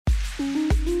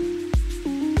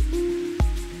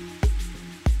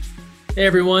Hey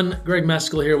everyone, Greg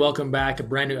Meskel here. Welcome back. A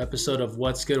brand new episode of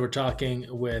What's Good. We're talking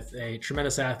with a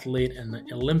tremendous athlete, an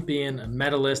Olympian, a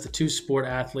medalist, a two-sport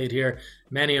athlete here,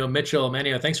 Manio Mitchell.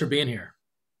 Manio, thanks for being here.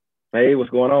 Hey, what's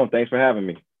going on? Thanks for having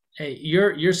me. Hey,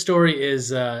 your story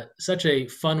is such a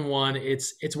fun one.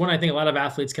 It's one I think a lot of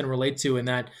athletes can relate to in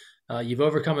that you've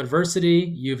overcome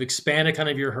adversity, you've expanded kind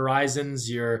of your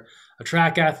horizons. You're a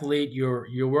track athlete.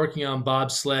 You're working on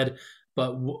bobsled,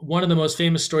 but one of the most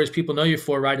famous stories people know you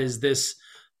for, right, is this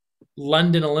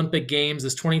London Olympic Games,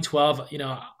 this 2012.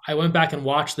 I went back and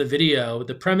watched the video.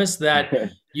 The premise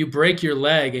that you break your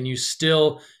leg and you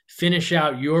still finish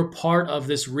out your part of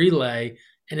this relay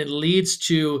and it leads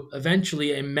to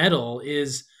eventually a medal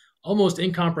is almost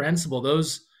incomprehensible.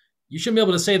 Those you shouldn't be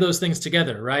able to say those things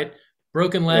together, right?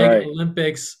 Broken leg, Right.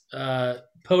 Olympics,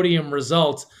 podium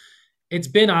result. It's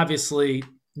been obviously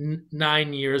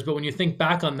 9 years, but when you think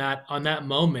back on that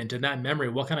moment and that memory,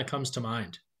 what kind of comes to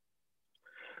mind?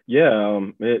 Yeah,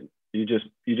 you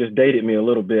just dated me a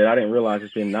little bit. I didn't realize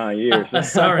it's been 9 years.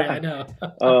 Sorry, I know.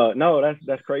 No,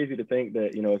 that's crazy to think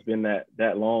that, it's been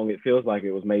that long. It feels like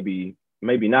it was maybe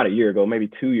not a year ago, maybe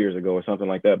 2 years ago or something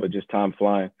like that, but just time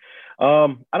flying.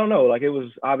 I don't know. Like it was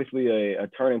obviously a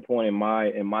turning point in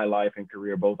my life and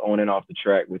career, both on and off the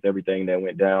track with everything that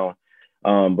went down.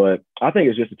 But I think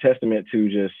it's just a testament to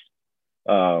just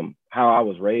how I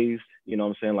was raised, you know what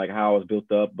I'm saying, like how I was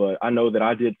built up. But I know that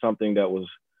I did something that was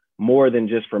more than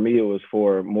just for me. It was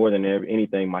for more than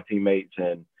anything, my teammates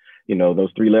and,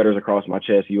 those three letters across my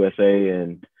chest, USA.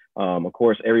 And of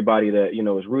course, everybody that,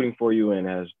 is rooting for you and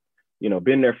has,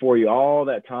 been there for you all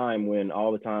that time when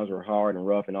all the times were hard and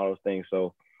rough and all those things.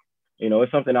 So,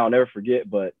 it's something I'll never forget,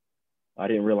 but I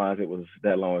didn't realize it was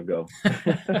that long ago.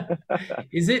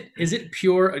 Is it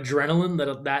pure adrenaline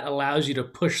that allows you to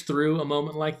push through a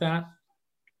moment like that?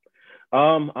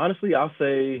 Honestly, I'll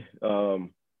say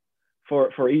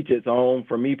for each its own.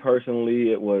 For me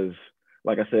personally, it was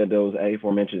like I said, those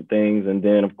aforementioned things, and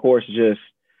then of course, just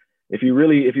if you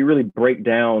really break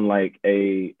down like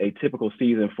a typical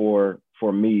season for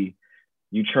me,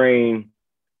 you train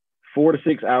 4 to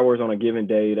 6 hours on a given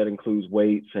day. That includes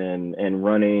weights and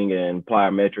running and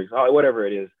plyometrics, whatever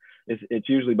it is. It's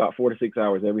usually about 4 to 6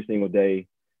 hours every single day.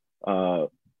 Uh,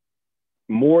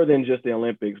 More than just the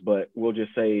Olympics, but we'll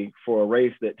just say for a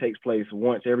race that takes place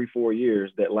once every 4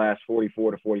 years that lasts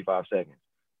 44 to 45 seconds.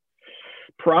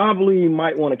 Probably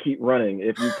might want to keep running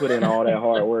if you put in all that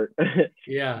hard work.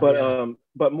 Yeah, but yeah.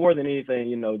 but more than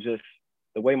anything, just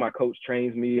the way my coach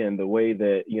trains me and the way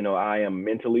that, I am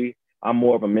mentally, I'm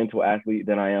more of a mental athlete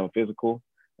than I am physical.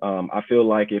 I feel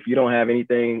like if you don't have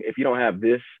anything, if you don't have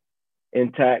this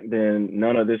intact, then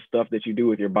none of this stuff that you do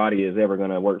with your body is ever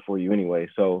going to work for you anyway.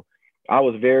 So I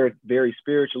was very, very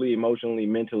spiritually, emotionally,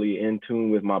 mentally in tune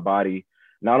with my body,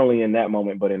 not only in that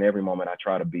moment, but in every moment I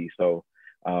try to be. So,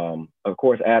 of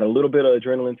course, add a little bit of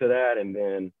adrenaline to that, and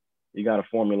then you got a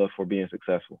formula for being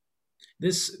successful.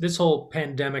 This whole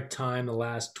pandemic time, the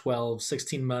last 12,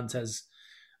 16 months has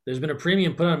there's been a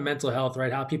premium put on mental health,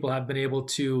 right? How people have been able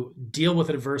to deal with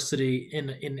adversity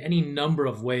in any number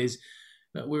of ways.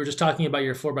 We were just talking about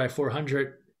your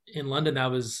 4x400 in London. That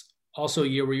was also a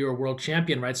year where you were a world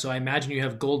champion, right? So I imagine you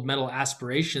have gold medal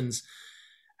aspirations.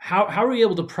 How are you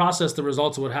able to process the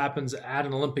results of what happens at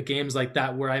an Olympic Games like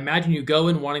that, where I imagine you go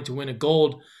in wanting to win a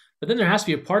gold, but then there has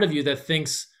to be a part of you that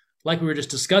thinks, like we were just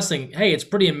discussing, hey, it's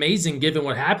pretty amazing given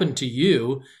what happened to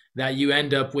you that you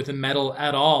end up with a medal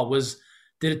at all. Was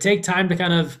Did it take time to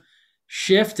kind of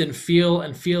shift and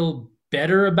feel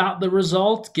better about the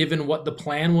result given what the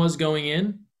plan was going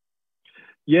in?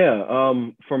 Yeah.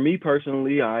 For me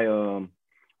personally,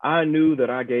 I knew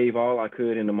that I gave all I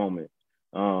could in the moment.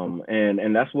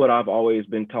 And that's what I've always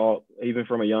been taught, even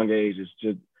from a young age, is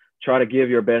to try to give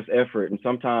your best effort. And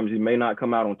sometimes you may not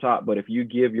come out on top, but if you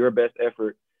give your best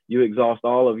effort, you exhaust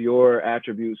all of your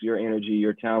attributes, your energy,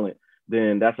 your talent,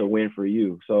 then that's a win for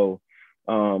you. So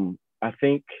I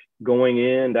think going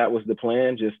in, that was the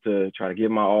plan, just to try to give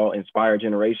my all, inspire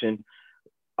generation.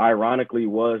 Ironically,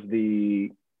 was the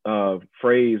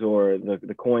phrase or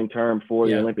the coin term for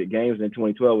the Yeah. Olympic Games in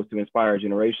 2012 was to inspire a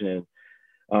generation.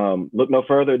 And look no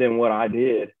further than what I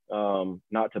did.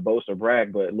 Not to boast or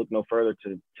brag, but look no further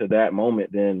to that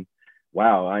moment than,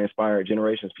 wow, I inspired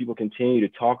generations. People continue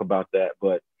to talk about that,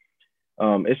 but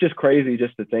it's just crazy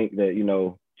just to think that,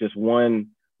 just one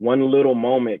little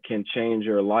moment can change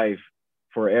your life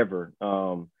forever.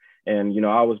 And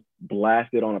I was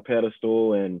blasted on a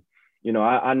pedestal, and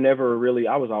I never really,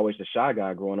 I was always the shy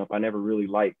guy growing up. I never really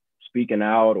liked speaking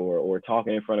out or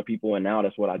talking in front of people, and now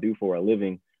that's what I do for a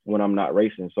living when I'm not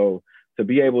racing. So to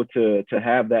be able to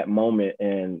have that moment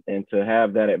and to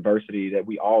have that adversity that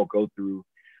we all go through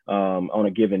on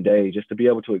a given day, just to be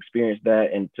able to experience that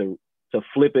and to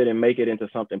flip it and make it into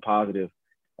something positive,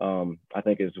 I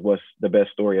think is what's the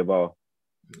best story of all.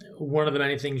 One of the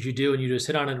many things you do, and you just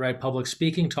hit on it, right? Public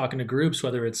speaking, talking to groups,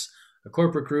 whether it's a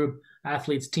corporate group,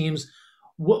 athletes, teams.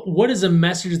 What is a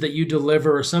message that you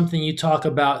deliver or something you talk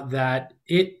about that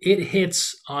it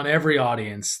hits on every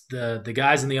audience? The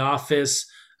guys in the office,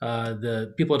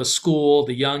 the people at a school,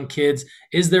 the young kids.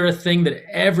 Is there a thing that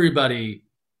everybody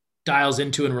dials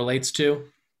into and relates to?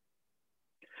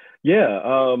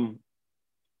 Yeah,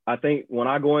 I think when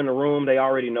I go in the room, they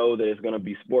already know that it's going to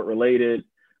be sport related.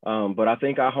 But I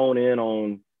think I hone in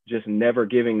on just never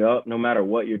giving up, no matter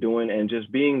what you're doing, and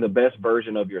just being the best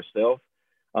version of yourself,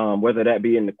 whether that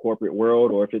be in the corporate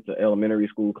world or if it's an elementary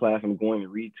school class I'm going to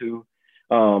read to.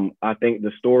 I think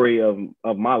the story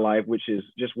of my life, which is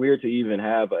just weird to even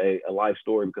have a life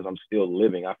story because I'm still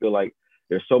living. I feel like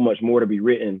there's so much more to be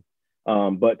written,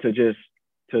 but to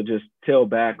just tell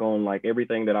back on like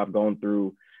everything that I've gone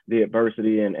through, the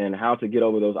adversity and how to get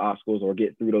over those obstacles or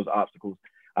get through those obstacles.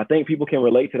 I think people can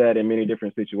relate to that in many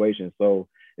different situations. So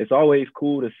it's always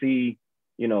cool to see,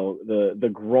 the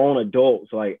grown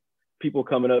adults, like people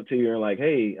coming up to you and like,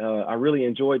 hey, I really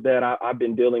enjoyed that. I've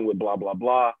been dealing with blah, blah,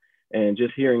 blah. And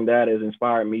just hearing that has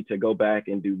inspired me to go back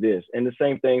and do this. And the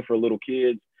same thing for little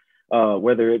kids,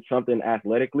 whether it's something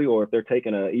athletically or if they're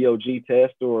taking an EOG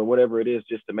test or whatever it is,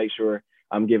 just to make sure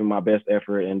I'm giving my best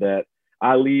effort and that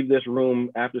I leave this room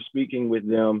after speaking with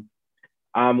them.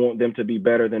 I want them to be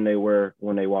better than they were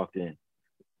when they walked in,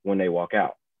 when they walk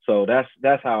out. So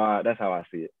that's how I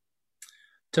see it.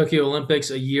 Tokyo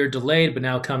Olympics a year delayed, but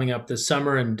now coming up this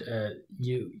summer, and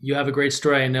you have a great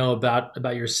story I know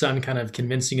about your son kind of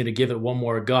convincing you to give it one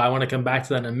more go. I want to come back to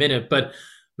that in a minute, but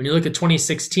when you look at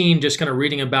 2016, just kind of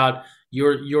reading about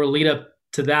your lead up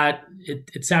to that,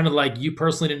 it sounded like you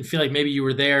personally didn't feel like maybe you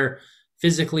were there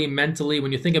physically, mentally.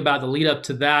 When you think about the lead up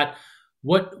to that,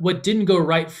 what didn't go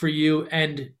right for you,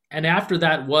 and after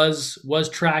that, was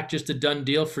track just a done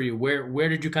deal for you? Where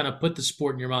did you kind of put the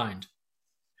sport in your mind?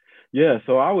 Yeah,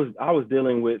 so I was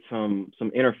dealing with some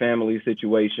inner family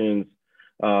situations,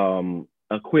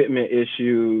 equipment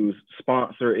issues,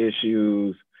 sponsor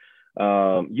issues,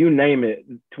 you name it.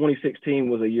 2016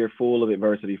 was a year full of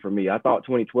adversity for me. I thought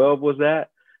 2012 was that,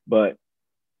 but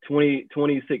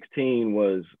 2016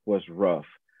 was rough.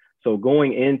 So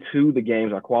going into the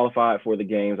games, I qualified for the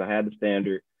games. I had the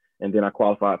standard, and then I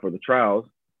qualified for the trials,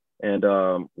 and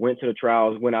went to the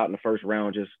trials. Went out in the first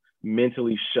round, just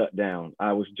mentally shut down.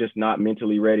 I was just not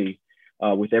mentally ready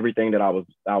with everything that I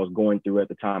was going through at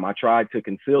the time. I tried to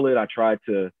conceal it. I tried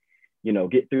to,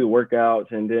 get through the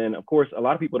workouts, and then of course a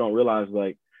lot of people don't realize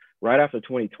like right after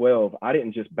 2012, I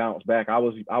didn't just bounce back. I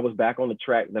was back on the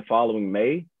track the following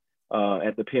May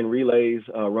at the Penn Relays,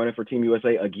 running for Team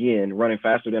USA again, running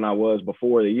faster than I was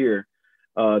before the year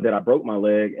that I broke my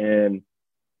leg. And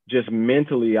just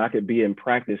mentally, I could be in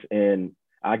practice and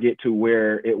I get to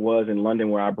where it was in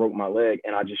London where I broke my leg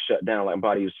and I just shut down, like my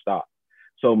body just stopped.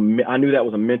 So I knew that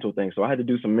was a mental thing. So I had to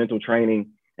do some mental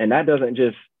training, and that doesn't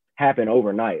just happen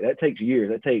overnight. That takes years.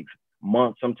 That takes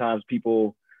months. Sometimes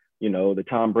people, the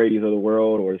Tom Brady's of the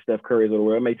world or the Steph Curry's of the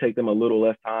world, it may take them a little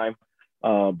less time.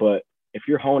 But if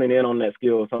you're honing in on that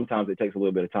skill, sometimes it takes a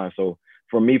little bit of time. So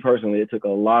for me personally, it took a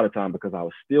lot of time because I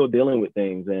was still dealing with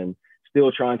things and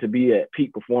still trying to be at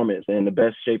peak performance and the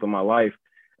best shape of my life,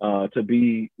 to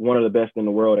be one of the best in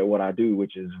the world at what I do,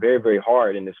 which is very, very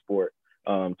hard in this sport,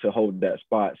 to hold that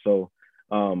spot. So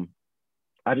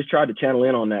I just tried to channel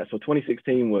in on that. So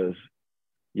 2016 was,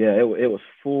 yeah, it was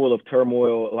full of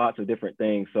turmoil, lots of different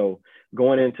things. So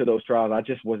going into those trials, I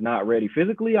just was not ready.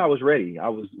 Physically, I was ready. I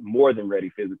was more than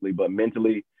ready physically, but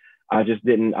mentally, I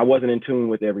wasn't in tune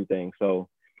with everything. So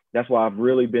that's why I've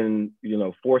really been,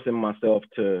 forcing myself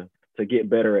to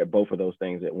get better at both of those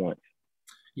things at once.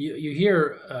 You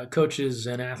hear coaches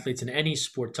and athletes in any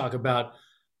sport talk about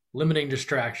limiting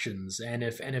distractions, and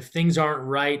if things aren't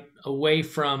right away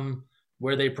from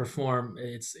where they perform,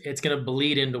 it's going to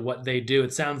bleed into what they do.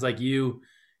 It sounds like you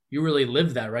really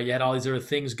lived that, right? You had all these other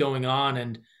things going on,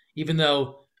 and even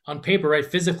though on paper, right,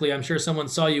 physically, I'm sure someone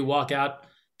saw you walk out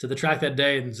to the track that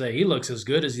day and say he looks as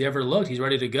good as he ever looked. He's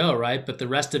ready to go, right? But the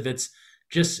rest of it's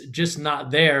just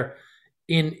not there.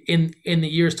 In the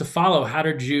years to follow, how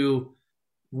did you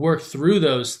work through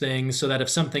those things so that if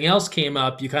something else came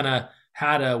up, you kind of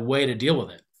had a way to deal with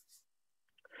it?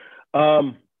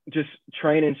 Just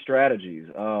training strategies.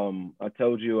 I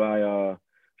told you I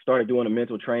started doing a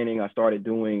mental training. I started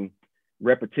doing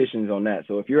repetitions on that.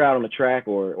 So if you're out on the track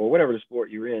or whatever the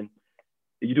sport you're in,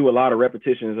 you do a lot of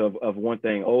repetitions of one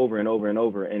thing over and over and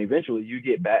over, and eventually you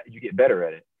get better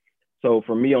at it. So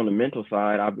for me on the mental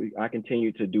side, I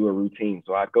continue to do a routine.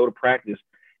 So I go to practice,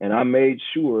 and I made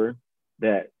sure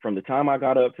that from the time I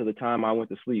got up to the time I went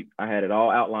to sleep, I had it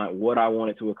all outlined what I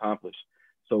wanted to accomplish.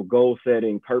 So goal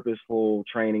setting, purposeful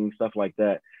training, stuff like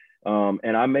that.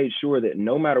 And I made sure that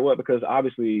no matter what, because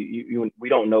obviously we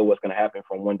don't know what's going to happen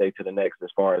from one day to the next as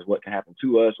far as what can happen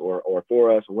to us or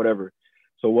for us or whatever.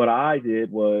 So what I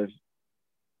did was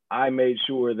I made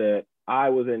sure that I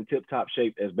was in tip top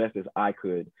shape as best as I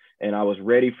could. And I was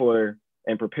ready for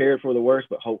and prepared for the worst,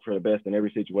 but hope for the best in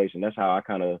every situation. That's how I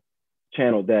kind of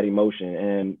channeled that emotion.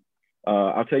 And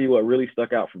I'll tell you what really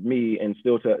stuck out for me and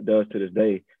still does to this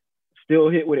day, still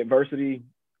hit with adversity,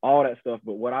 all that stuff.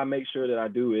 But what I make sure that I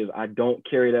do is I don't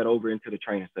carry that over into the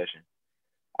training session.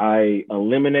 I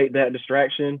eliminate that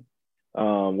distraction,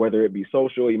 whether it be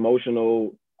social,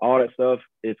 emotional, all that stuff,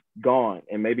 it's gone.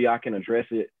 And maybe I can address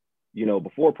it,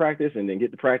 before practice, and then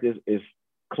get to practice is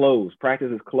closed.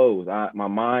 Practice is closed. My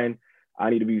mind, I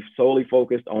need to be solely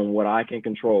focused on what I can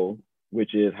control,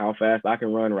 which is how fast I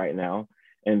can run right now,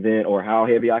 and then, or how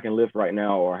heavy I can lift right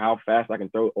now, or how fast I can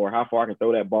throw, or how far I can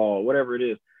throw that ball, whatever it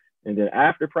is. And then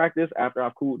after practice, after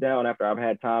I've cooled down, after I've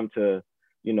had time to,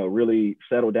 really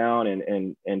settle down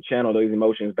and channel those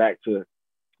emotions back to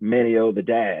Manio, the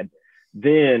dad,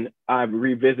 then I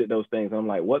revisit those things. I'm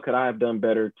like, what could I have done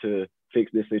better to fix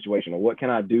this situation? Or what can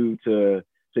I do to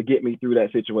get me through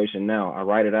that situation now? I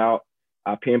write it out,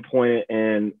 I pinpoint it,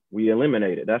 and we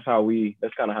eliminate it. That's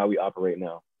kind of how we operate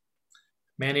now.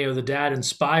 Manio, the dad,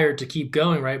 inspired to keep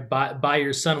going, right? By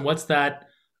your son. What's that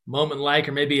moment like?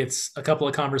 Or maybe it's a couple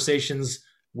of conversations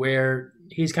where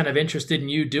he's kind of interested in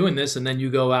you doing this, and then you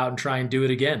go out and try and do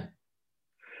it again.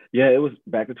 Yeah, it was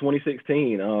back to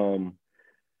 2016.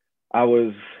 I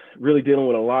was really dealing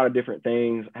with a lot of different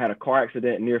things. I had a car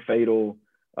accident, near fatal,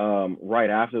 right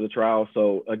after the trial.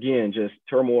 So again, just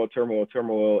turmoil,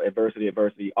 adversity,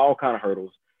 all kind of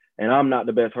hurdles. And I'm not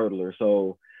the best hurdler.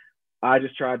 So I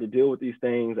just tried to deal with these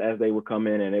things as they would come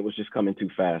in, and it was just coming too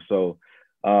fast. So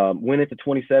went into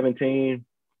 2017,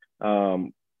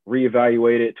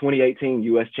 reevaluated, 2018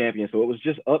 U.S. champion. So it was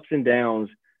just ups and downs,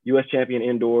 U.S. champion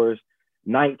indoors,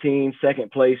 19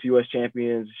 second place U.S.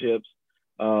 championships.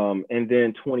 And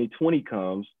then 2020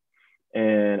 comes,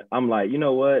 and I'm like, you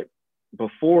know what?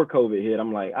 Before COVID hit,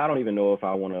 I'm like, I don't even know if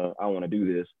I wanna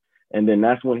do this. And then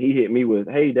that's when he hit me with,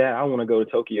 hey, Dad, I want to go to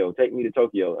Tokyo. Take me to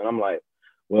Tokyo. And I'm like,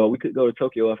 well, we could go to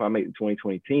Tokyo if I make the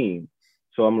 2020 team.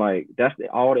 So I'm like, that's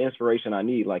all the inspiration I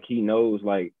need. Like, he knows,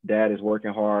 like, Dad is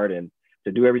working hard and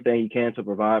to do everything he can to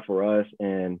provide for us.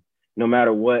 And no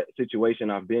matter what situation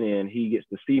I've been in, he gets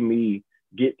to see me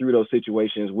get through those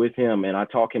situations with him, and I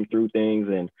talk him through things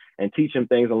and teach him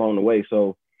things along the way.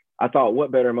 So I thought,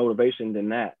 what better motivation than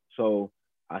that? So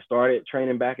I started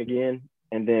training back again,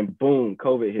 and then boom,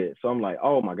 COVID hit. So I'm like,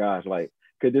 oh my gosh, like,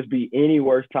 could this be any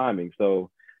worse timing? So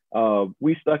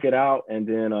we stuck it out, and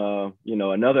then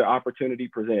another opportunity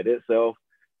presented itself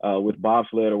with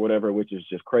bobsled or whatever, which is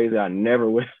just crazy. I never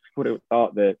would have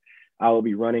thought that I will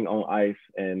be running on ice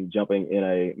and jumping in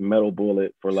a metal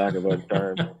bullet, for lack of a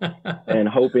term, and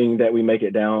hoping that we make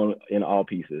it down in all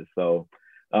pieces. So,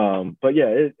 but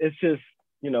yeah, it's just,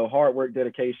 hard work,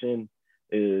 dedication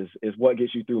is what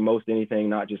gets you through most anything,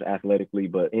 not just athletically,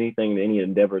 but any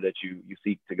endeavor that you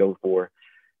seek to go for.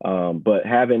 But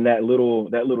having that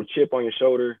little chip on your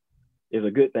shoulder is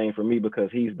a good thing for me, because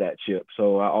he's that chip.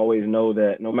 So I always know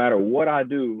that no matter what I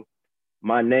do,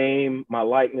 my name, my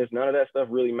likeness, none of that stuff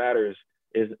really matters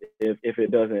if it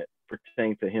doesn't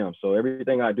pertain to him. So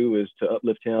everything I do is to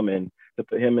uplift him and to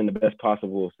put him in the best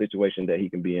possible situation that he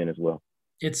can be in as well.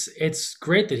 It's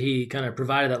great that he kind of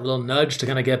provided that little nudge to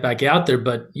kind of get back out there,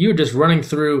 but you're just running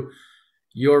through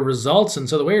your results. And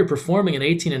so the way you're performing in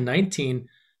 18 and 19,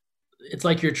 it's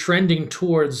like you're trending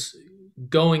towards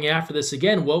going after this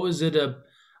again. What was it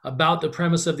about the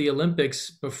premise of the Olympics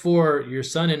before your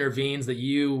son intervenes that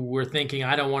you were thinking,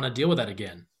 I don't want to deal with that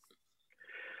again?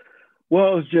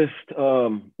 Well, it was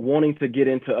just wanting to get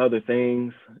into other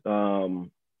things,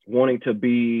 wanting to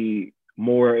be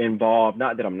more involved.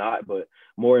 Not that I'm not, but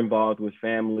more involved with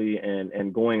family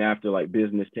and going after like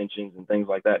business tensions and things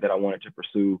like that I wanted to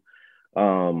pursue.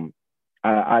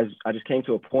 I just came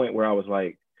to a point where I was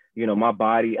like, my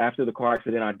body, after the car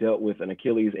accident, I dealt with an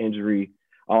Achilles injury,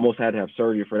 almost had to have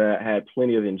surgery for that, had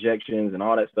plenty of injections and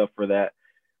all that stuff for that,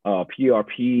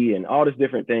 PRP and all these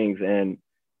different things. And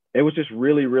it was just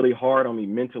really, really hard on me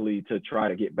mentally to try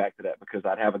to get back to that, because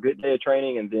I'd have a good day of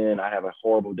training and then I'd have a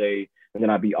horrible day, and then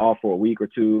I'd be off for a week or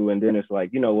two. And then it's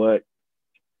like, you know what?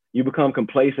 You become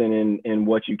complacent in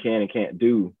what you can and can't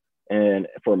do. And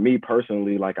for me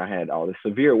personally, like I had all this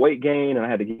severe weight gain, and I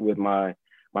had to get with my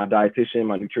dietitian,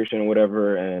 my nutrition,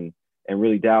 whatever, and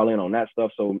really dial in on that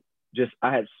stuff. So just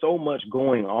I had so much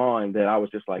going on that I was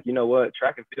just like, you know what,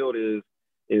 track and field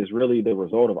is really the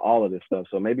result of all of this stuff.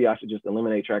 So maybe I should just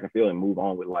eliminate track and field and move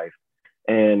on with life.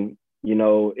 And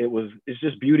it's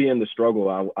just beauty in the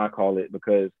struggle, I call it,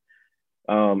 because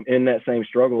in that same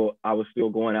struggle, I was still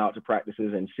going out to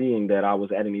practices and seeing that I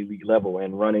was at an elite level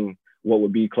and running what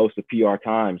would be close to PR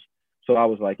times. So I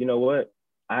was like, you know what,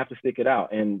 I have to stick it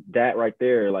out. And that right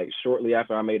there, like shortly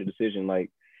after I made a decision, like,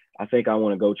 I think I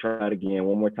want to go try it again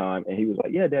one more time. And he was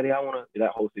like, yeah, Daddy, I want to,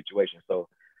 that whole situation. So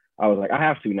I was like, I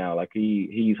have to now. Like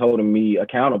he's holding me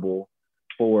accountable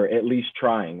for at least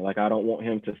trying. Like, I don't want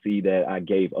him to see that I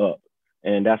gave up.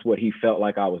 And that's what he felt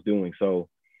like I was doing. So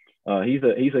he's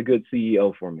a good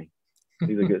CEO for me.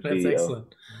 He's a good That's CEO.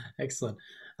 excellent.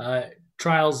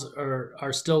 Trials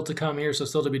are still to come here, so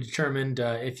still to be determined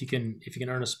if you can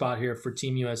earn a spot here for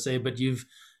Team USA. But you've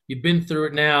been through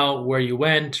it now, where you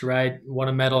went, right? Won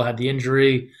a medal, had the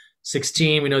injury.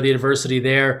 16, we know the adversity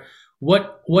there.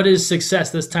 What is success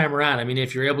this time around? I mean,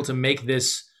 if you're able to make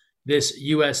this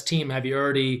U.S. team, have you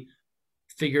already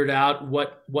figured out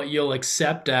what you'll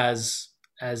accept as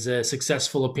a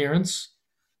successful appearance?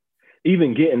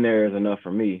 Even getting there is enough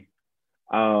for me.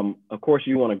 Of course,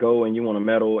 you want to go and you want to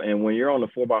medal. And when you're on the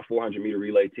 4x400 meter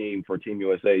relay team for Team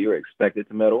USA, you're expected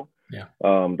to medal. Yeah.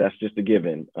 That's just a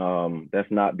given. That's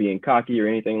not being cocky or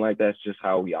anything like that. It's just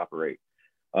how we operate.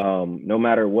 No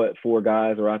matter what 4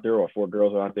 guys are out there or 4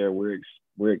 girls are out there,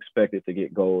 we're expected to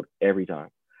get gold every time.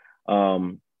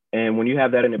 And when you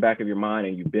have that in the back of your mind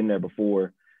and you've been there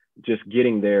before, just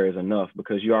getting there is enough,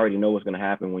 because you already know what's going to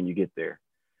happen when you get there.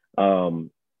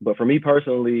 But for me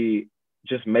personally,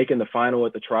 just making the final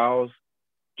at the trials,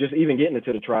 just even getting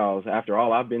into the trials after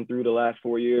all I've been through the last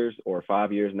 4 years or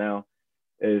 5 years now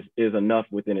is enough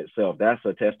within itself. That's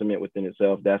a testament within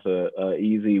itself. That's a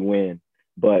easy win.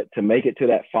 But to make it to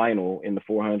that final in the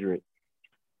 400,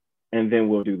 and then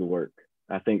we'll do the work.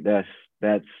 I think that's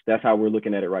how we're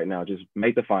looking at it right now. Just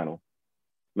make the final.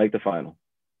 Make the final.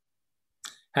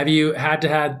 Have you had to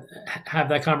have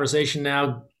that conversation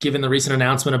now, given the recent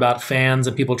announcement about fans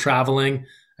and people traveling?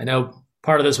 I know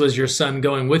part of this was your son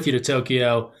going with you to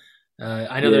Tokyo.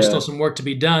 I know there's still some work to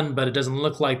be done, but it doesn't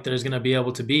look like there's going to be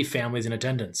able to be families in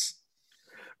attendance.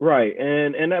 Right,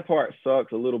 and that part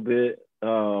sucks a little bit,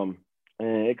 and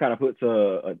it kind of puts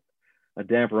a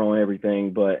damper on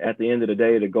everything. But at the end of the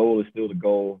day, the goal is still the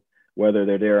goal, whether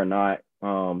they're there or not.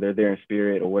 They're there in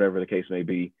spirit or whatever the case may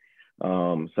be.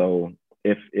 So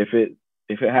if it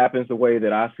happens the way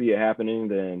that I see it happening,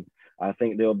 then I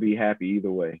think they'll be happy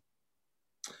either way.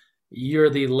 You're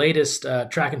the latest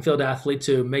track and field athlete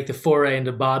to make the foray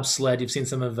into bobsled. You've seen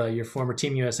some of your former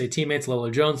Team USA teammates,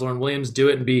 Lola Jones, Lauren Williams, do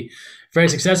it and be very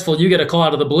successful. You get a call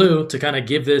out of the blue to kind of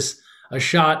give this a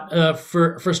shot.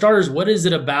 For starters, what is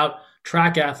it about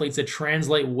track athletes that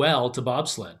translate well to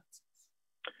bobsled?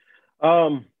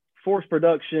 Force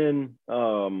production,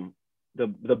 the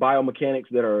biomechanics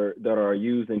that are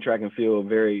used in track and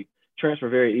field transfer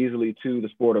very easily to the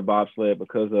sport of bobsled,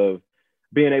 because of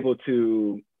being able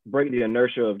to break the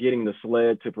inertia of getting the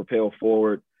sled to propel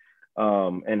forward,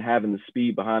 and having the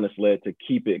speed behind the sled to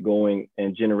keep it going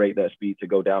and generate that speed to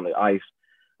go down the ice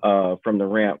from the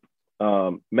ramp,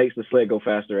 makes the sled go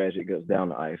faster as it goes down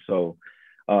the ice. So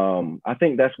I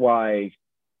think that's why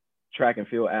track and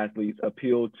field athletes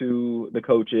appeal to the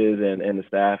coaches and the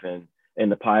staff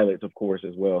and the pilots, of course,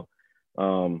 as well.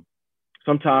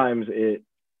 Sometimes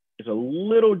it's a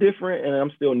little different, and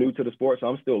I'm still new to the sport, so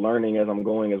I'm still learning as I'm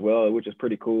going as well, which is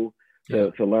pretty cool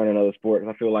to learn another sport.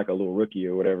 I feel like a little rookie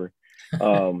or whatever.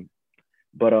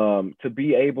 But to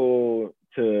be able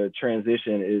to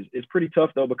transition is pretty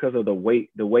tough though, because of the weight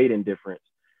indifference.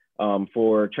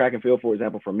 For track and field, for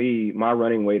example, for me, my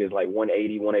running weight is like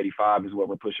 180, 185 is what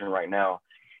we're pushing right now.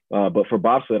 But for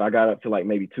bobsled, I got up to like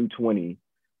maybe 220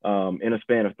 in a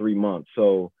span of 3 months.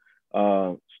 So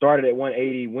started at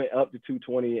 180, went up to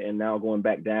 220, and now going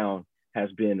back down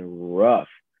has been rough,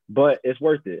 but it's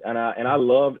worth it. And I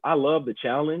love the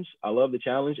challenge. I love the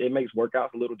challenge. It makes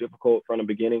workouts a little difficult from the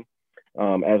beginning,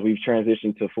 as we've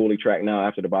transitioned to fully track now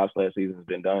after the bobsled season has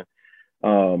been done.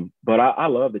 But I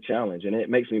love the challenge, and it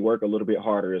makes me work a little bit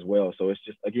harder as well. So it's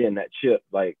just, again, that chip,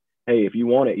 like, hey, if you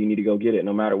want it, you need to go get it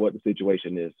no matter what the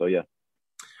situation is. So yeah.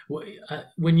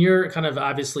 When you're kind of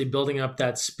obviously building up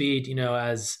that speed,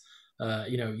 as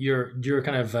you're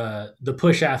kind of the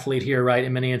push athlete here, right?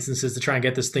 In many instances, to try and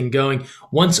get this thing going.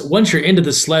 Once you're into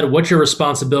the sled, what's your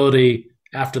responsibility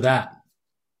after that?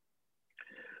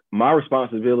 My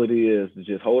responsibility is to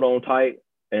just hold on tight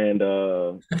and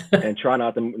try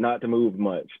not to move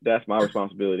much. That's my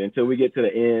responsibility. Until we get to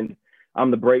the end,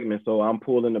 I'm the brakeman, so I'm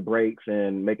pulling the brakes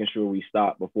and making sure we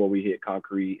stop before we hit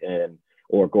concrete and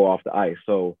or go off the ice.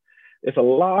 So it's a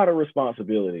lot of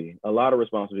responsibility, a lot of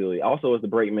responsibility. Also, as the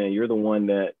brakeman, you're the one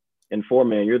that, and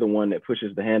foreman, you're the one that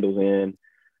pushes the handles in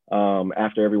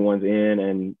after everyone's in,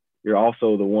 and you're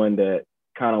also the one that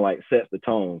kind of like sets the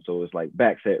tone. So it's like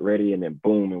back set, ready, and then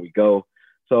boom, and we go.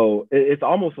 So it's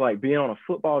almost like being on a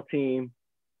football team.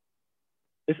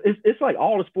 It's like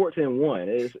all the sports in one.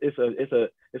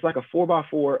 It's like a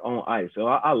 4x4 on ice. So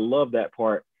I love that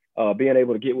part. Being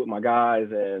able to get with my guys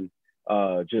and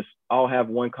just all have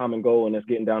one common goal, and that's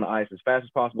getting down the ice as fast as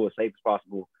possible, as safe as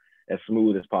possible, as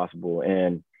smooth as possible.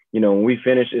 And when we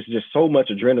finish, it's just so much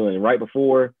adrenaline right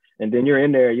before, and then you're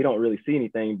in there, you don't really see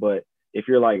anything. But if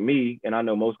you're like me, and I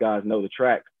know most guys know the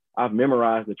track, I've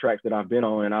memorized the tracks that I've been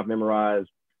on, and I've memorized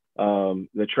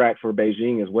the track for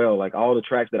Beijing as well. Like all the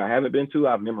tracks that I haven't been to,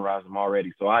 I've memorized them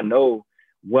already. So I know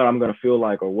what I'm going to feel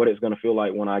like, or what it's going to feel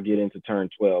like when I get into turn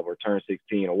 12 or turn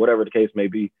 16 or whatever the case may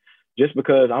be, just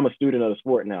because I'm a student of the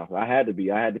sport now. So I had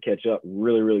to catch up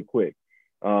really, really quick.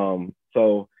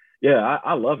 So yeah,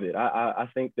 I love it. I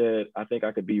think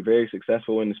I could be very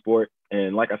successful in the sport.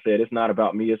 And like I said, it's not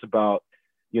about me. It's about,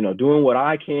 doing what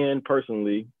I can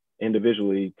personally,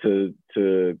 individually to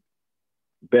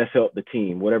best help the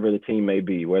team, whatever the team may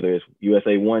be, whether it's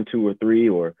USA 1, 2, or 3,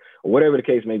 or whatever the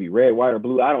case may be, red, white, or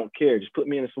blue. I don't care. Just put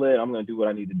me in the sled. I'm going to do what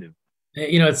I need to do.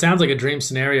 It sounds like a dream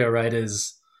scenario, right?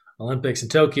 Is Olympics in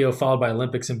Tokyo followed by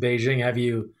Olympics in Beijing. Have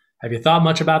you thought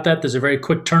much about that? There's a very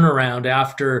quick turnaround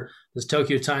after this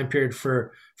Tokyo time period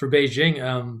for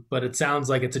Beijing, but it sounds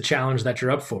like it's a challenge that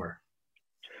you're up for.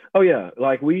 Oh yeah,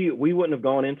 like we wouldn't have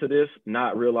gone into this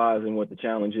not realizing what the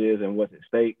challenge is and what's at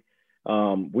stake.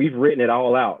 We've written it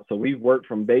all out, so we've worked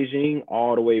from Beijing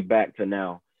all the way back to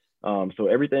now. So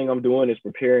everything I'm doing is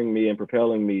preparing me and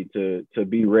propelling me to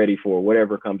be ready for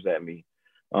whatever comes at me.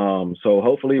 So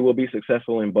hopefully we'll be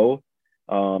successful in both.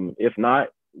 If not,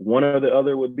 one or the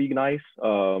other would be nice.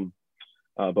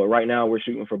 But right now we're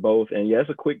shooting for both. And yeah, it's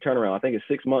a quick turnaround. I think it's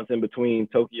 6 months in between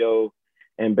Tokyo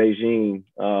and Beijing.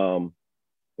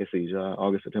 Let's see,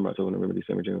 August, September, October, November,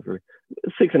 December, January,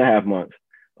 February, 6.5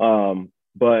 months.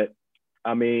 But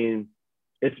I mean,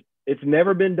 it's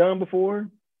never been done before,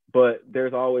 but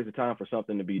there's always a time for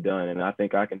something to be done. And I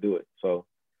think I can do it. So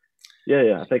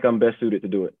yeah, I think I'm best suited to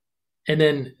do it. And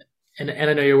then, and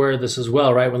I know you're aware of this as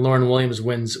well, right? When Lauren Williams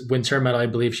wins her medal, I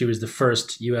believe she was the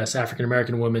first U.S. African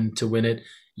American woman to win it.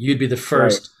 You'd be the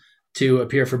first Right. to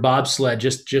appear for bobsled,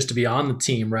 just to be on the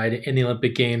team, right, in the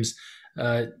Olympic Games.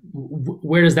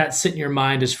 Where does that sit in your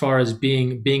mind as far as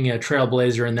being a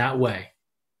trailblazer in that way?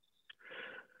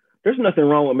 There's nothing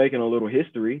wrong with making a little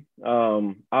history.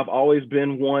 I've always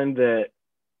been one that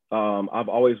I've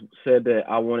always said that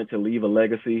I wanted to leave a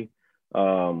legacy,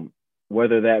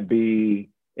 whether that be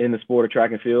in the sport of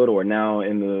track and field or now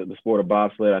in the sport of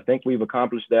bobsled. I think we've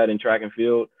accomplished that in track and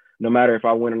field. No matter if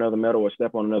I win another medal or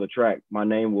step on another track, my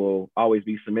name will always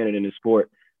be cemented in the sport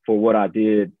for what I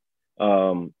did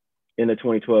in the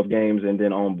 2012 games and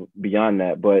then on beyond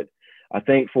that. But I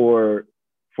think for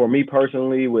me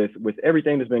personally, with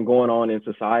everything that's been going on in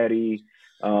society,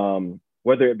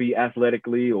 whether it be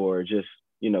athletically or just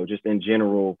in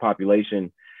general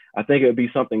population, I think it would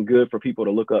be something good for people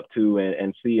to look up to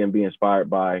and see and be inspired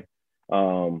by.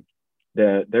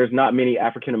 There's not many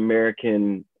African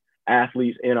American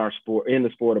athletes in our sport, in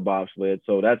the sport of bobsled,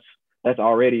 so that's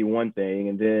already one thing.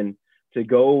 And then to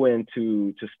go and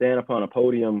to stand upon a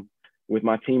podium with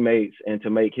my teammates and to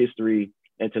make history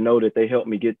and to know that they helped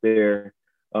me get there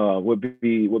would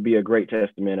be a great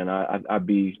testament. And I'd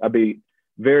be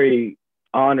very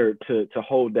honored to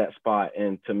hold that spot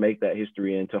and to make that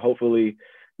history and to hopefully,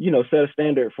 set a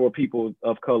standard for people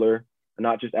of color,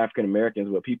 not just African Americans,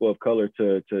 but people of color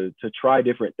to try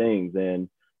different things and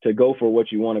to go for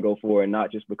what you want to go for and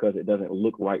not just because it doesn't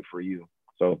look right for you.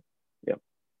 So, yeah.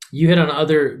 You hit on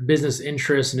other business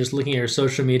interests and just looking at your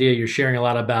social media, you're sharing a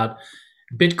lot about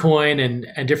Bitcoin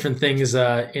and different things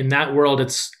in that world.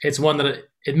 It's one that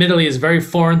admittedly is very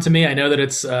foreign to me. I know that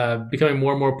it's becoming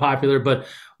more and more popular, but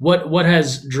what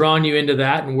has drawn you into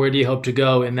that, and where do you hope to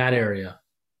go in that area?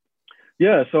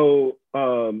 Yeah. So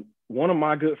one of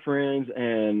my good friends,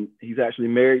 and he's actually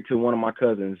married to one of my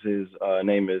cousins. His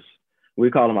name is, we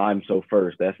call him I'm So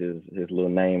First. That's his little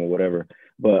name or whatever.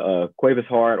 But Quavis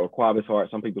Hart or Quavis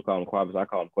Hart, some people call him Quavis. I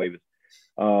call him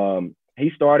Quavis.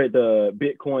 He started the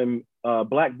Bitcoin,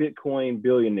 Black Bitcoin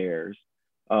Billionaires,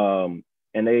 and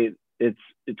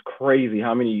it's crazy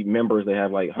how many members they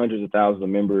have, like hundreds of thousands of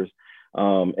members.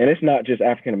 And it's not just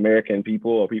African American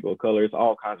people or people of color; it's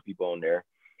all kinds of people on there.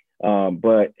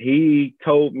 But he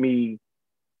told me,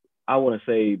 I want to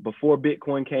say before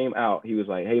Bitcoin came out, he was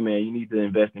like, "Hey man, you need to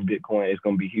invest in Bitcoin. It's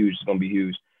gonna be huge. It's gonna be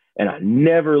huge." And I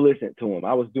never listened to him.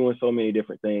 I was doing so many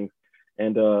different things,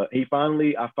 and I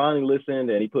finally listened,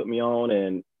 and he put me on,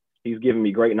 and he's giving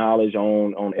me great knowledge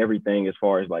on everything as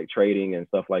far as like trading and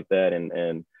stuff like that,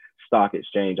 and stock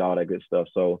exchange, all that good stuff.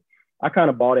 So I kind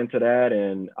of bought into that,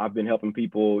 and I've been helping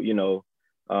people,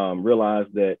 realize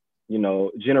that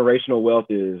generational wealth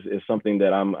is something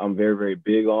that I'm very very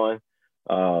big on.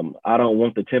 I don't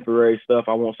want the temporary stuff.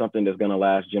 I want something that's going to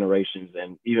last generations.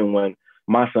 And even when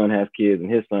my son has kids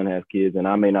and his son has kids, and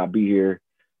I may not be here,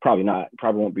 probably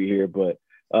won't be here, but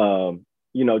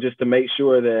just to make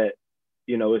sure that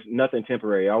it's nothing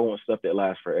temporary. I want stuff that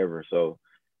lasts forever. So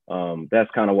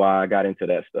that's kind of why I got into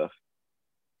that stuff.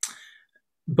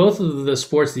 Both of the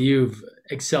sports that you've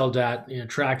excelled at,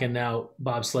 track and now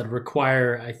bobsled,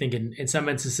 require, I think, in some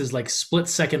instances, like split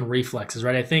second reflexes,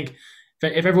 right? I think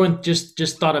if everyone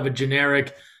just thought of a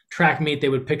generic track meet, they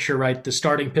would picture, right, the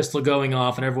starting pistol going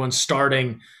off and everyone's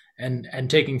starting and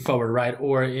taking forward, right?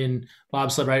 Or in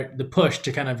bobsled, right, the push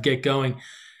to kind of get going.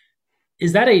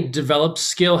 Is that a developed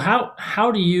skill?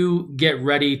 How do you get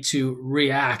ready to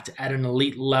react at an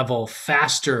elite level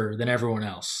faster than everyone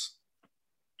else?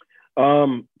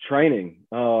 Training.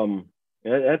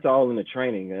 That's all in the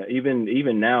training.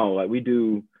 Even now, like we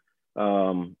do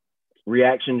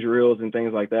reaction drills and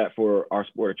things like that for our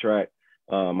sport of track,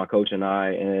 my coach and I,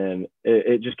 and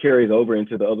it just carries over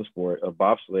into the other sport of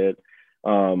bobsled.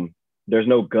 There's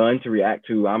no gun to react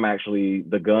to. I'm actually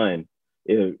the gun.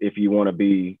 If you want to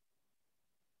be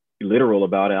literal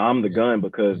about it, I'm the gun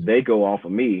because they go off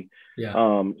of me.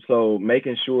 Yeah. So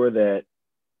making sure that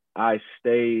I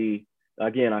stay,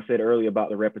 again, I said earlier about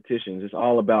the repetitions. It's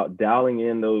all about dialing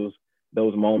in those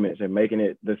moments and making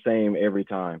it the same every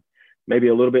time. Maybe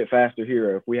a little bit faster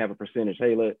here. If we have a percentage,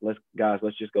 hey, let's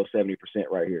just go 70%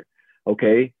 right here.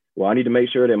 Okay, well, I need to make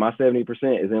sure that my 70%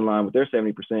 is in line with their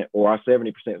 70%, or our 70%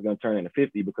 is going to turn into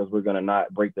 50 because we're going to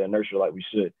not break the inertia like we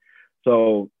should.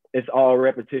 So it's all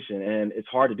repetition, and it's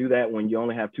hard to do that when you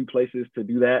only have two places to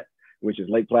do that, which is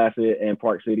Lake Placid and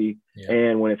Park City. Yeah.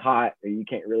 And when it's hot, you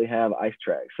can't really have ice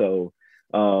track. So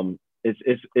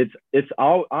it's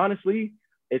all, honestly,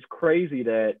 it's crazy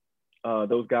that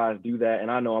those guys do that.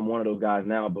 And I know I'm one of those guys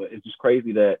now, but it's just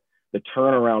crazy that the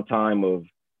turnaround time of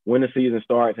when the season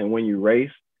starts and when you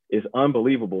race is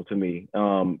unbelievable to me.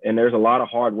 And there's a lot of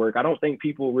hard work. I don't think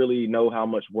people really know how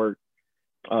much work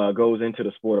goes into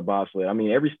the sport of bobsled. I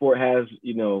mean, every sport has,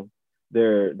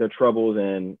 their troubles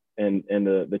and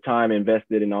the time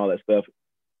invested and all that stuff.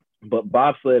 But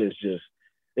bobsled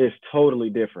it's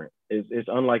totally different. It's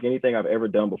unlike anything I've ever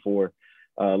done before.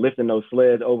 Lifting those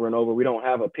sleds over and over. We don't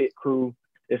have a pit crew.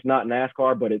 It's not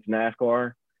NASCAR, but it's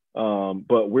NASCAR.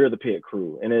 But we're the pit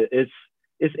crew, and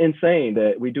it's insane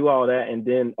that we do all that, and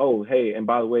then, oh, hey, and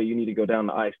by the way, you need to go down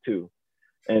the ice too,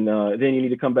 and then you need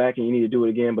to come back and you need to do it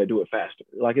again, but do it faster.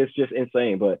 Like, it's just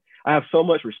insane. But I have so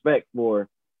much respect for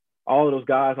all of those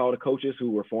guys, all the coaches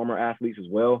who were former athletes as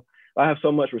well. I have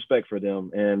so much respect for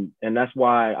them, and that's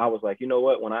why I was like, you know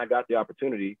what? When I got the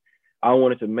opportunity, I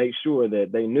wanted to make sure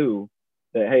that they knew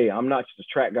that, hey, I'm not just a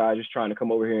track guy just trying to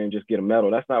come over here and just get a medal.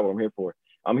 That's not what I'm here for.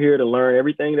 I'm here to learn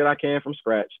everything that I can from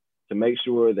scratch to make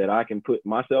sure that I can put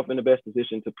myself in the best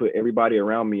position to put everybody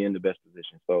around me in the best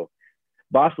position. So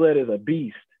bobsled is a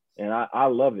beast, and I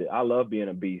love it. I love being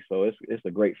a beast. So it's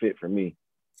a great fit for me.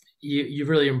 You've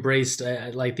really embraced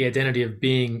like the identity of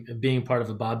being part of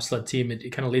a bobsled team.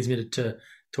 It kind of leads me to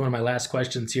one of my last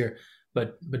questions here.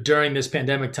 But during this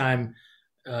pandemic time,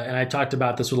 and I talked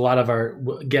about this with a lot of our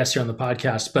guests here on the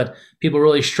podcast, but people are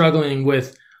really struggling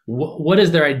with what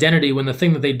is their identity when the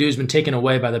thing that they do has been taken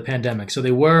away by the pandemic. So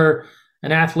they were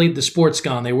an athlete, the sport's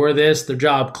gone. They were this, their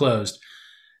job closed.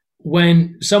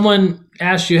 When someone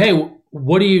asks you, hey,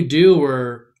 what do you do,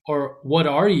 or what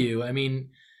are you? I mean,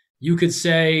 you could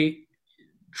say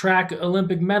track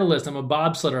Olympic medalist, I'm a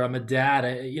bobsledder, I'm a dad.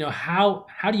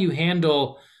 How do you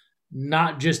handle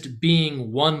not just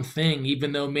being one thing,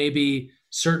 even though maybe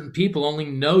certain people only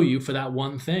know you for that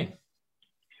one thing?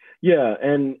 Yeah,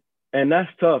 and that's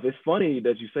tough. It's funny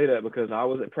that you say that because I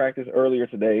was at practice earlier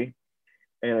today,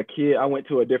 and I went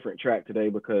to a different track today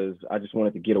because I just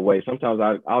wanted to get away. Sometimes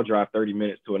I'll drive 30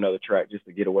 minutes to another track just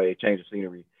to get away, change the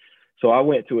scenery. So I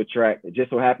went to a track that just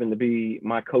so happened to be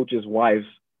my coach's wife's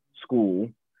school.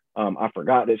 I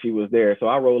forgot that she was there. So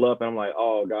I roll up and I'm like,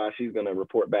 oh gosh, she's going to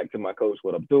report back to my coach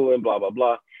what I'm doing, blah, blah,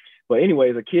 blah. But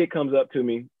anyways, a kid comes up to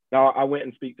me. Now I went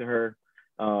and speak to her.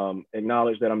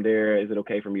 Acknowledge that I'm there. Is it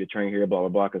okay for me to train here? Blah, blah,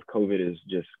 blah, because COVID is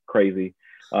just crazy.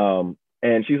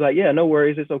 And she's like, yeah, no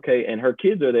worries. It's okay. And her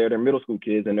kids are there. They're middle school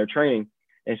kids and they're training.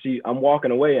 And I'm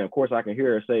walking away. And of course I can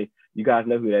hear her say, you guys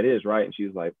know who that is, right? And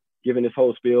she's like giving this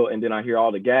whole spiel. And then I hear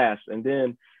all the gas. And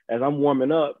then as I'm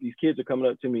warming up, these kids are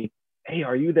coming up to me. Hey,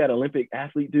 are you that Olympic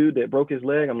athlete dude that broke his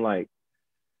leg? I'm like,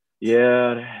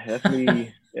 yeah, that's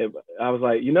me. I was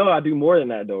like, I do more than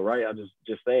that though, right? I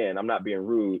just saying, I'm not being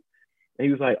rude. And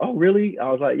he was like, oh, really?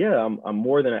 I was like, yeah, I'm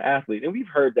more than an athlete. And we've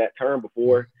heard that term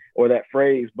before or that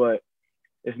phrase, but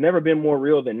it's never been more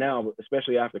real than now,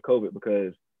 especially after COVID,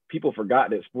 because people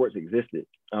forgot that sports existed.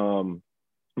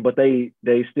 But they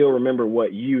still remember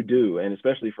what you do. And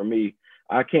especially for me,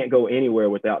 I can't go anywhere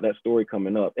without that story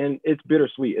coming up. And it's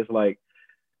bittersweet. It's like,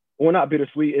 well, not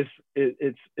bittersweet.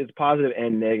 It's positive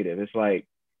and negative. It's like,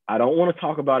 I don't want to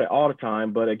talk about it all the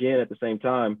time, but again, at the same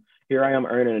time, here I am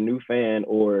earning a new fan,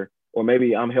 or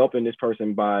maybe I'm helping this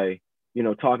person by,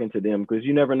 talking to them, because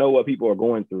you never know what people are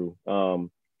going through.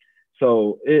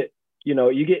 So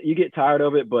you get tired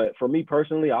of it. But for me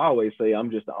personally, I always say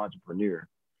I'm just an entrepreneur,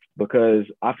 because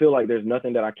I feel like there's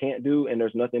nothing that I can't do and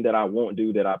there's nothing that I won't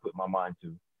do that I put my mind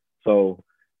to. So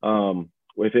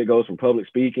if it goes from public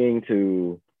speaking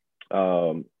to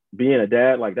being a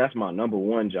dad, like that's my number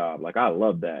one job. Like I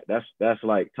love that. That's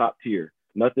like top tier.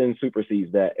 Nothing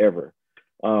supersedes that ever.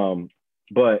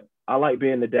 But I like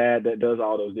being the dad that does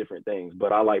all those different things,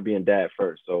 but I like being dad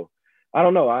first. So I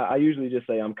don't know. I usually just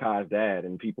say I'm Kai's dad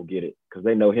and people get it because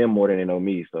they know him more than they know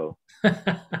me. So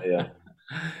yeah.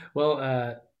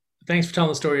 Well, thanks for telling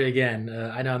the story again.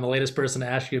 I know I'm the latest person to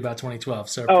ask you about 2012,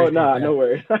 so I Oh, appreciate nah, no that.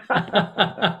 worries.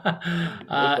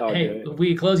 It's all Hey, good.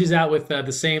 we close these out with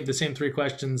the same three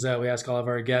questions we ask all of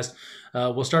our guests.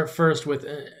 We'll start first with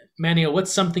Manuel.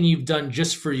 What's something you've done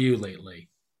just for you lately?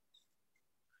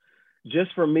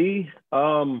 Just for me,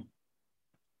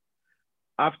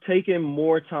 I've taken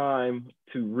more time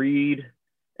to read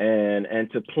and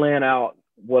to plan out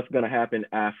what's going to happen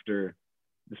after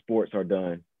the sports are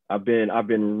done. I've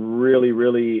been really,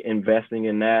 really investing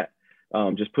in that.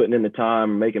 Just putting in the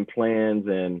time, making plans,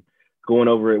 and going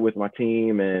over it with my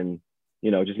team, and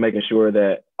just making sure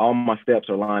that all my steps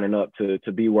are lining up to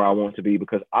be where I want to be,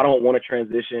 because I don't want to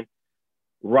transition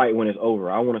right when it's over.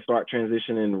 I want to start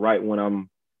transitioning right when I'm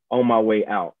on my way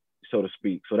out, so to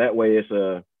speak. So that way it's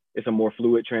a more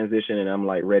fluid transition, and I'm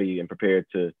like ready and prepared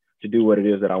to do what it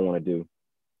is that I want to do.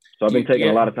 So I've Do been you, do taking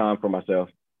a lot you, of time for myself.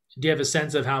 do you have a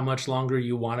sense of how much longer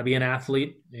you want to be an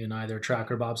athlete in either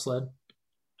track or bobsled?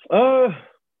 Uh,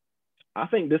 I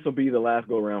think this will be the last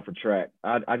go around for track.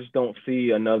 I just don't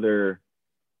see another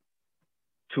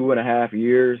 2.5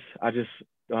 years.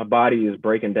 My body is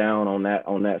breaking down on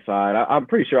that side. I'm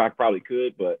pretty sure I probably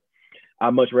could, but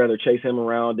I'd much rather chase him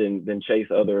around than chase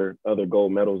other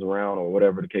gold medals around, or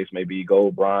whatever the case may be.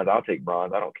 Gold, bronze. I'll take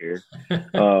bronze. I don't care.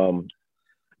 Um,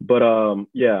 but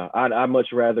yeah, I'd much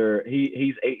rather.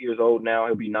 He's 8 years old now.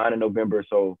 He'll be 9 in November.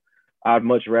 So I'd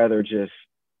much rather just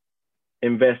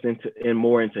invest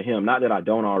more into him. Not that I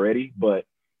don't already, but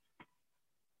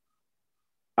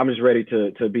I'm just ready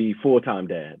to be full time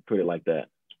dad. Put it like that.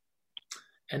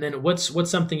 And then what's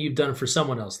something you've done for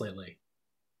someone else lately?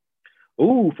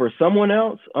 Ooh, for someone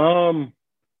else,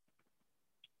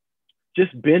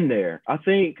 just been there. I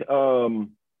think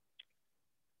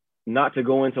not to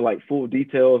go into like full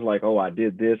details, like, oh, I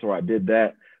did this or I did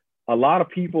that. A lot of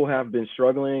people have been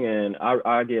struggling, and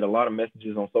I get a lot of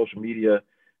messages on social media,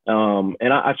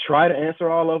 and I try to answer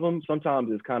all of them.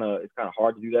 Sometimes it's kind of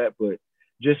hard to do that, but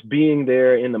just being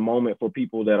there in the moment for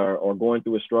people that are going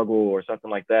through a struggle or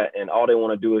something like that, and all they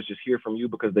want to do is just hear from you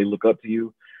because they look up to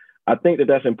you. I think that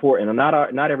that's important, and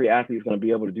not every athlete is going to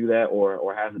be able to do that,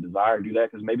 or has a desire to do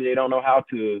that, because maybe they don't know how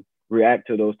to react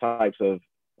to those types of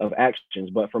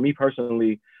actions. But for me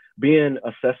personally, being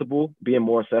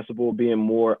more accessible, being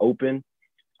more open,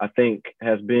 I think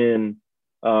has been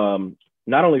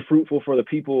not only fruitful for the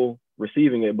people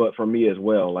receiving it, but for me as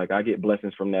well. Like I get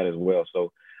blessings from that as well.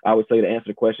 So I would say, to answer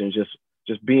the question is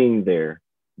just being there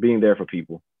for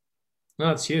people. No,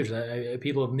 it's huge.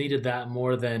 People have needed that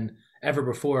more than ever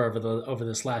before over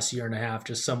this last year and a half.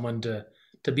 Just someone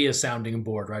to be a sounding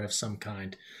board, right, of some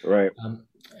kind. Right.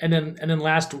 And then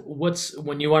last, what's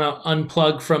when you want to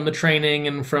unplug from the training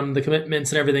and from the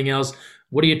commitments and everything else?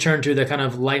 What do you turn to that kind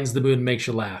of lightens the mood and makes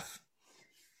you laugh?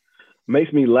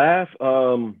 Makes me laugh.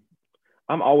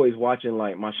 I'm always watching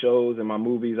like my shows and my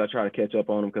movies. I try to catch up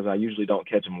on them because I usually don't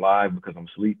catch them live because I'm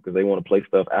asleep, because they want to play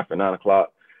stuff after 9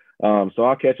 o'clock. So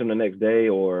I'll catch them the next day,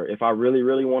 or if I really,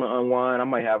 really want to unwind, I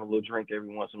might have a little drink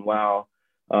every once in a while.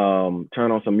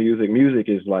 Turn on some music. Music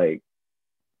is like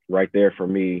right there for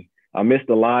me. I miss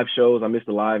the live shows. I miss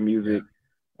the live music.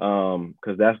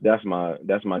 Because that's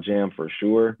my jam for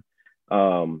sure.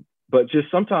 But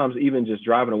just sometimes even just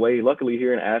driving away. Luckily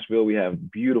here in Asheville, we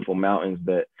have beautiful mountains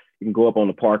that you can go up on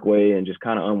the parkway and just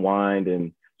kind of unwind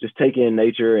and just take in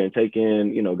nature and take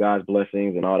in, God's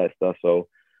blessings and all that stuff. So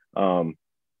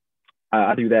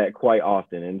I do that quite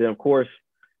often. And then of course,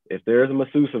 if there's a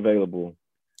masseuse available,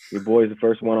 your boy's the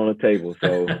first one on the table.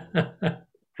 So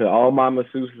to all my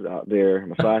masseuses out there,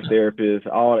 massage therapists,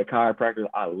 all the chiropractors,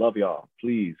 I love y'all.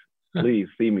 Please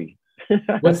see me.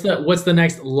 What's the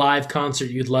next live concert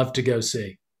you'd love to go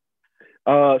see?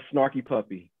 Snarky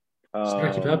Puppy.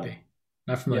 Snarky Puppy.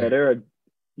 Not familiar. Yeah, they're a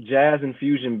jazz and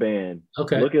fusion band.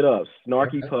 Okay. Look it up.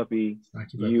 Snarky Puppy.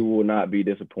 You will not be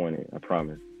disappointed. I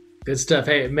promise. Good stuff.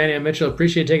 Hey, Manny Mitchell,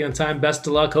 appreciate taking the time. Best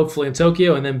of luck, hopefully in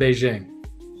Tokyo and then Beijing.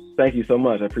 Thank you so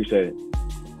much. I appreciate it.